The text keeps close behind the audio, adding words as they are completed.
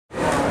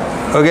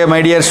Okay,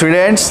 my dear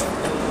students,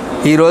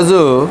 ee roju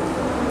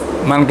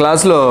man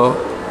class lo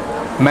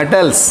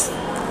metals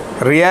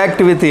react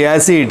with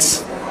acids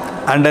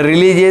and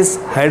releases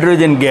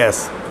hydrogen gas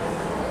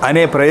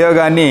అనే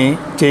ప్రయోగాన్ని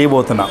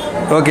చేయబోతున్నాం.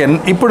 Okay,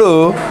 ఇప్పుడు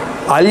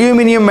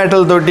aluminium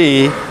metal తోటి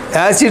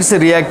acids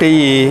react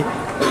అయ్యి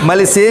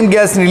మళ్ళీ same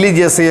గ్యాస్ని రిలీజ్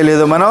చేస్తాయో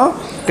లేదో మనం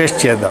టెస్ట్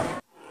చేద్దాం.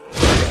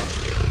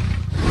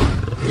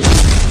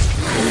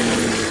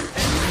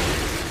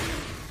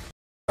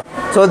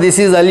 So this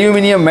is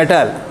aluminum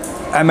metal.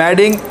 I am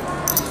adding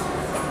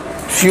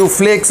few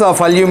flakes of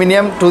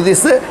aluminum to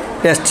this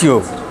test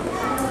tube.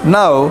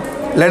 Now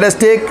let us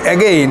take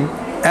again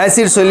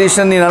acid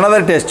solution in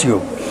another test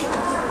tube.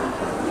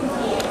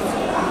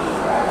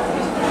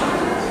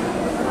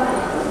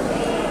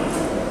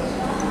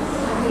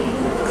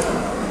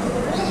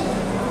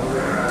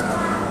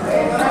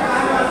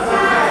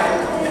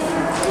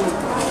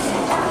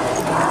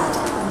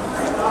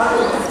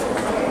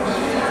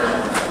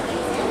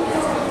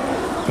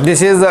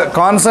 This is a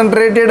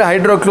concentrated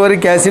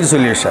hydrochloric acid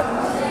solution.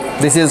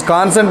 This is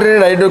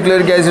concentrated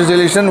hydrochloric acid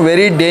solution,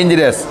 very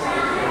dangerous.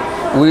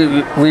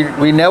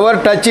 We never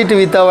touch it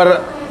with our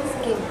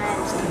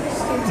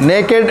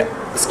naked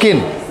skin.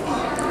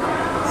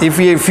 If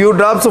a few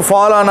drops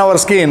fall on our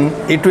skin,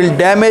 it will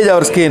damage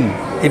our skin.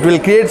 It will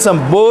create some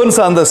bones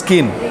on the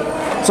skin.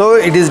 So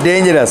it is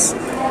dangerous.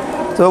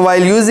 So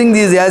while using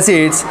these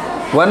acids,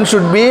 one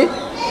should be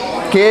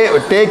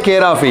take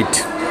care of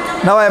it.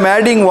 Now I am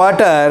adding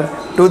water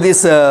to this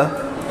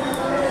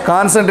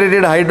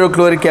concentrated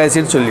hydrochloric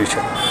acid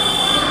solution.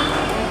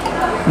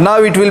 Now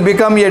it will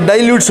become a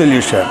dilute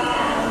solution.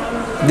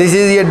 This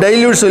is a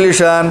dilute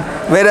solution,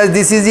 whereas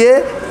this is a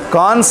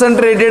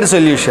concentrated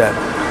solution.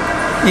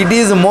 It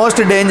is most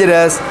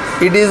dangerous,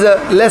 it is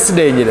less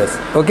dangerous.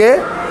 Okay,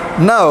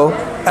 now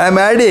I am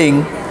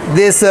adding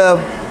this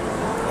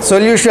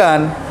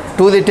solution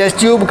to the test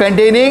tube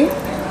containing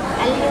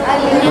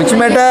which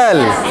metal?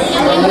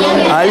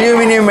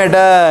 Aluminum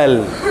metal.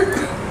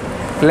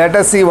 Let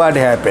us see what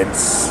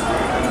happens.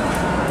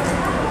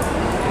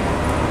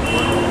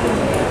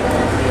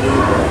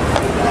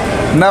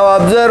 Now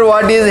observe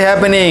what is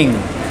happening.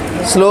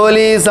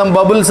 Slowly some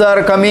bubbles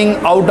are coming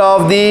out of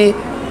the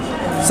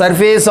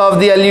surface of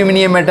the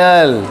aluminum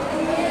metal.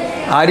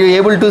 Are you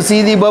able to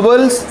see the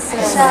bubbles?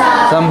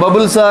 Some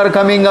bubbles are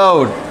coming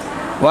out.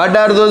 What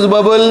are those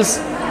bubbles?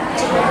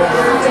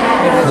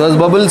 Those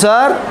bubbles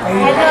are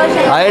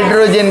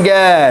hydrogen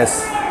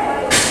gas.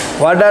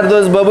 What are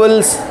those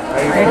bubbles?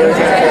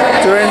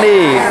 చూడండి,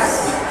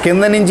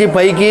 కింద నుంచి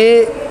పైకి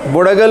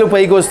బుడగలు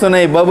పైకి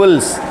వస్తున్నాయి,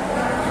 bubbles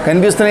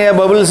కనిపిస్తున్నాయా?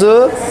 Bubbles,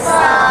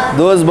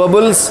 those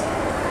bubbles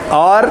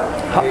are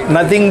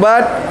nothing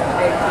but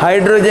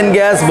hydrogen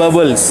gas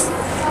bubbles.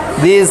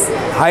 This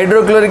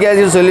hydrochloric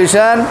acid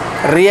solution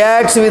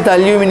reacts with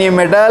aluminum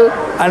metal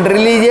and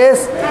releases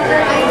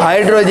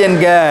hydrogen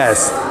gas.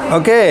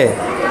 Okay,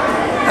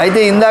 అయితే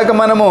ఇందాక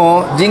మనము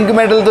జింక్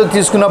మెటల్తో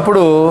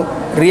తీసుకున్నప్పుడు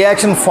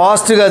రియాక్షన్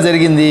ఫాస్ట్గా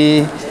జరిగింది,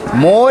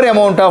 more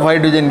amount of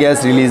hydrogen gas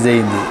release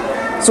అయింది.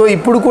 So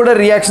ఇప్పుడు కూడా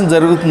reaction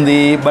జరుగుతుంది,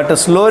 బట్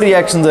స్లో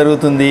రియాక్షన్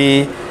జరుగుతుంది,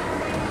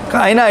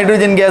 అయినా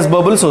హైడ్రోజన్ గ్యాస్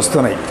బబుల్స్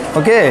వస్తున్నాయి.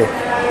 Okay,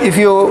 if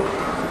you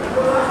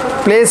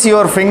place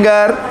your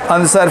finger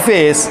on the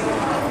surface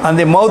on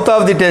the mouth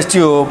of the test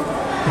tube,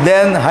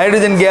 then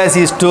hydrogen gas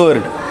ఈ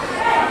stored.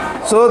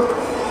 So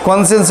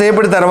కొంచెం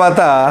సేపటి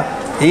తర్వాత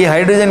ఈ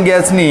హైడ్రోజన్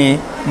గ్యాస్ని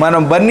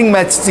మనం బర్నింగ్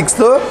మ్యాచ్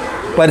స్టిక్స్తో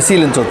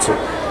పరిశీలించవచ్చు.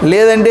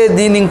 లేదంటే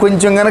దీన్ని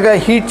ఇంకొంచెం కనుక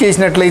హీట్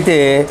చేసినట్లయితే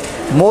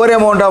more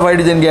amount of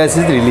hydrogen gas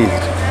is release.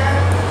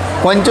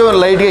 కొంచెం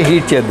లైట్గా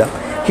హీట్ చేద్దాం.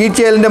 హీట్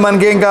చేయాలంటే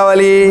మనకేం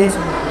కావాలి?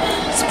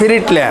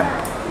 Spirit lamp.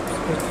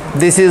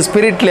 This is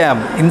spirit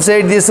lamp.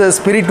 Inside this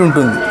spirit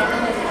ఉంటుంది,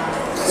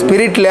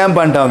 స్పిరిట్ ల్యాంప్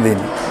అంటాం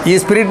దీన్ని. ఈ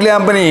స్పిరిట్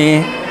ల్యాంప్ని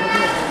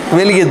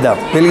వెలిగిద్దాం.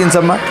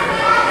 వెలిగించమ్మా.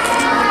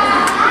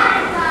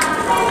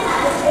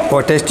 ఓ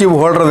టెస్ట్ ట్యూబ్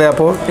హోల్డర్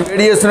దేపో.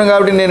 రెడీ చేస్తున్నాం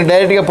కాబట్టి నేను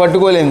డైరెక్ట్గా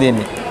పట్టుకోలేను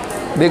దీన్ని,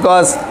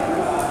 because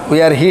we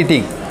are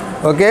heating.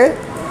 Okay,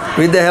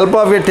 with the help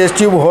of a test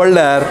tube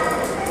holder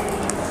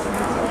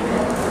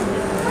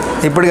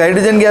ఇప్పుడు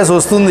హైడ్రోజన్ గ్యాస్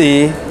వస్తుంది,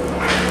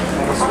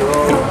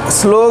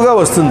 స్లోగా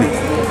వస్తుంది.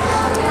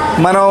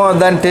 మనం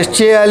దాన్ని టెస్ట్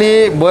చేయాలి,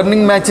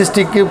 burning match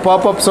stick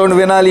popup sound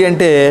వినాలి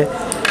అంటే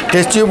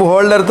టెస్ట్ ట్యూబ్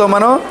హోల్డర్తో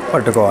మనం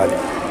పట్టుకోవాలి.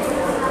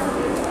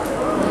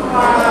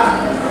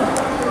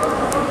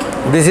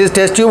 This is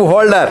test tube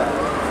holder.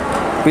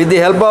 with the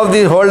help of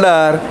this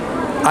holder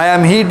I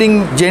am heating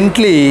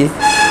gently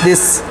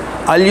this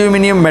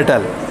aluminum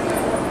metal.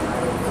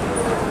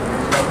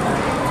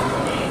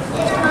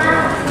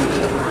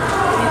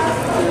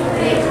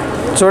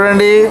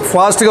 చూడండి,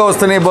 ఫాస్ట్గా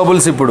వస్తున్నాయి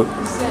బబుల్స్. ఇప్పుడు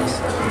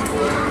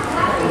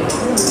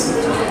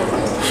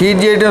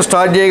హీట్ చేయడం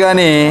స్టార్ట్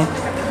చేయగానే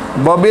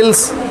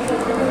బబుల్స్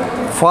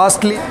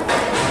ఫాస్ట్లీ,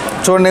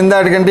 చూడండి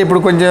ఇందాటికంటే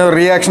ఇప్పుడు కొంచెం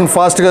రియాక్షన్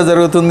ఫాస్ట్గా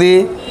జరుగుతుంది,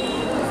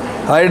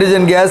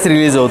 హైడ్రోజన్ గ్యాస్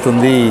రిలీజ్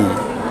అవుతుంది.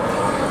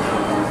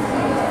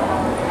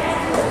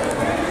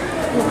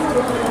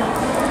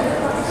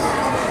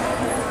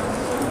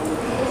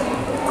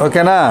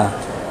 ఓకేనా?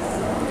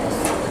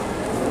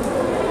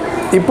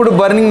 ఇప్పుడు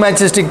బర్నింగ్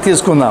మ్యాచ్ స్టిక్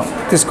తీసుకుందాం.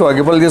 తీసుకో,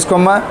 అగ్గిపుల్ల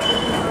తీసుకోమ్మా.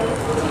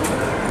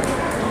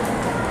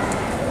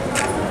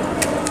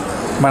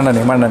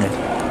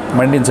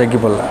 మండించు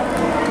అగ్గిపుల్ల.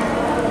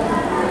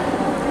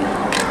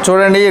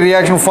 చూడండి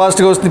రియాక్షన్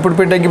ఫాస్ట్గా వస్తుంది. ఇప్పుడు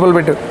పెట్టి అగ్గిపుల్ల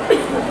పెట్టు.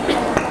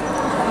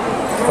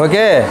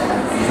 Okay,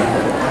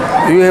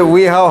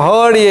 we have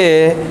heard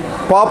a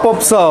pop-up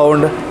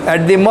sound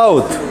at the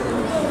mouth,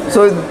 so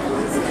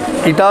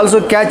it also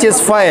catches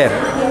fire.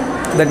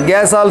 That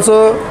gas also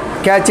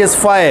catches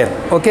fire.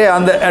 Okay,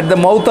 at the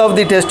mouth of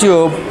the test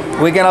tube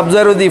we can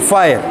observe the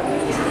fire.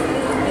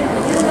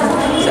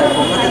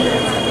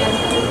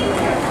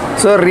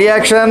 So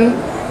reaction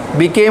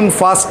became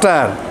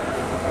faster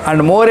and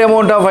more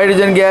amount of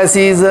hydrogen gas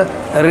is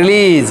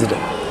released.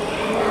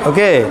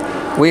 Okay,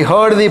 we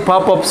heard the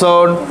pop-up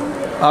sound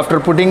after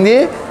putting the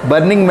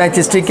burning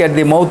matchstick at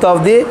the mouth of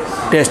the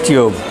test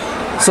tube.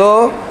 So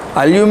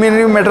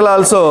aluminum metal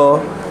also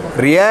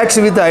reacts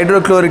with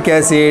hydrochloric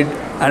acid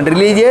and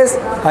releases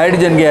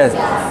hydrogen gas.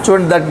 So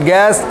that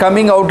gas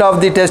coming out of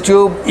the test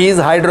tube is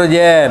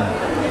hydrogen.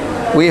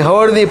 We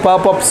heard the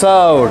pop-up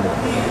sound.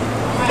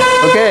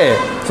 Okay,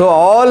 so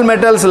all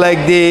metals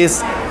like this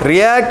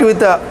react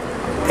with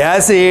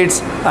acids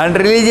and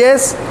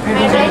releases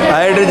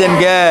hydrogen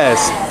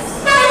gas.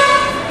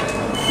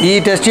 ఈ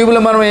test ట్యూబ్లో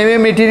మనం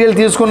ఏమేమి material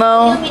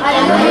తీసుకున్నాం?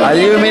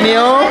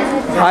 Aluminium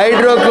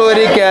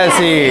hydrochloric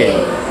acid.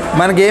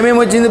 మనకి ఏమేమి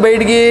వచ్చింది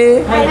బయటికి?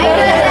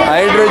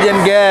 Hydrogen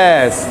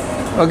gas.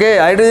 Okay,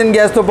 hydrogen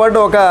గ్యాస్తో పాటు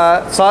ఒక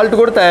సాల్ట్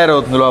కూడా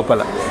తయారవుతుంది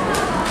లోపల.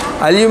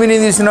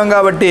 అల్యూమినియం తీసుకున్నాం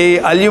కాబట్టి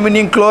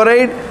aluminium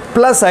chloride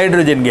plus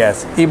hydrogen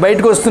gas. ఈ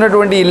బయటకు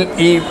వస్తున్నటువంటి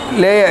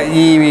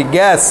ఈ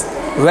గ్యాస్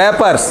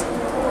వేపర్స్,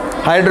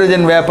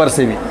 హైడ్రోజన్ వేపర్స్,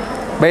 ఇవి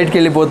బయటికి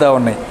వెళ్ళిపోతూ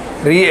ఉన్నాయి.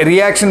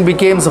 Reaction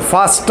becomes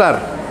faster.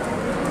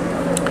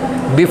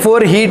 Before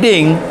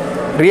heating,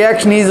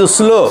 reaction is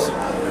slow.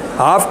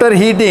 After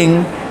heating,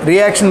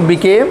 reaction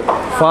became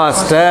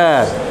faster.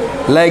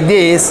 Like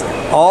this,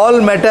 all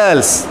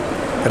metals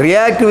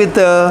react with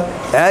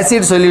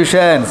acid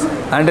solutions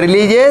and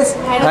releases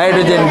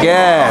hydrogen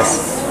gas.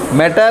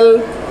 Metal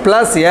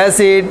plus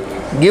acid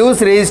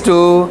gives rise to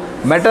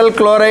metal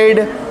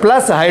chloride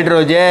plus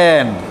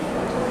hydrogen.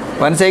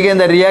 Once again,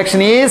 the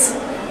reaction is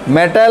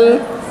metal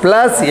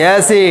plus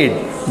acid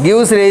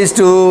gives rise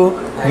to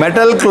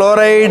metal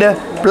chloride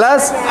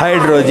plus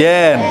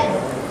hydrogen.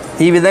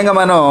 ఈ విధంగా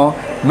మనం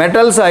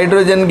metals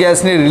hydrogen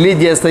గ్యాస్ని release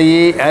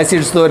చేస్తాయి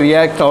యాసిడ్స్తో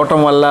react అవటం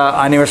వల్ల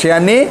అనే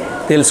విషయాన్ని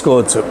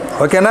తెలుసుకోవచ్చు.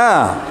 ఓకేనా?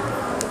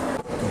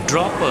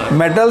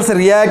 Metals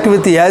react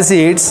with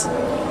acids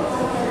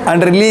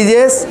and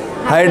releases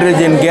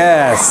hydrogen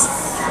gas.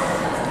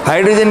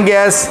 Hydrogen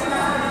gas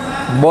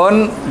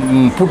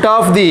put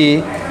off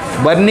the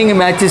burning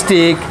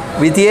matchstick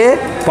with a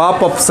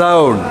pop-up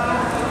sound.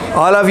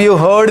 All of you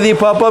heard the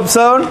pop-up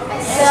sound?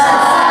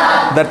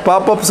 Yeah. That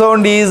pop-up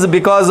sound is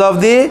because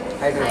of the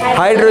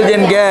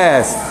hydrogen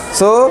gas.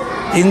 So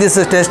in this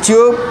test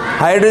tube,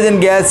 hydrogen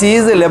gas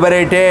is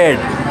liberated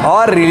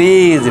or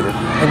released.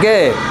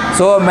 Okay,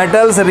 so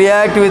metals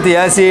react with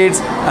acids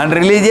and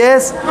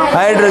releases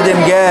hydrogen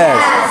gas.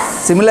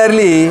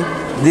 Similarly,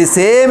 the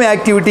same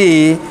activity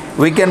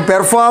we can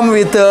perform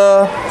with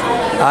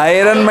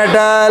iron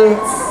metal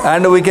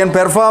and we can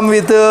perform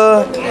with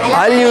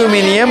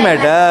aluminum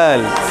metal.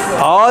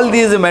 All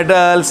these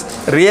metals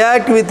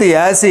react with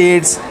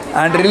acids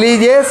and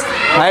releases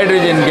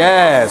hydrogen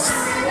gas.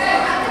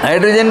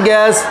 Hydrogen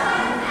gas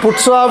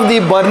puts off the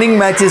burning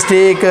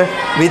matchstick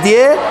with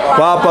a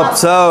pop-up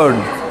sound.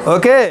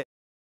 Okay.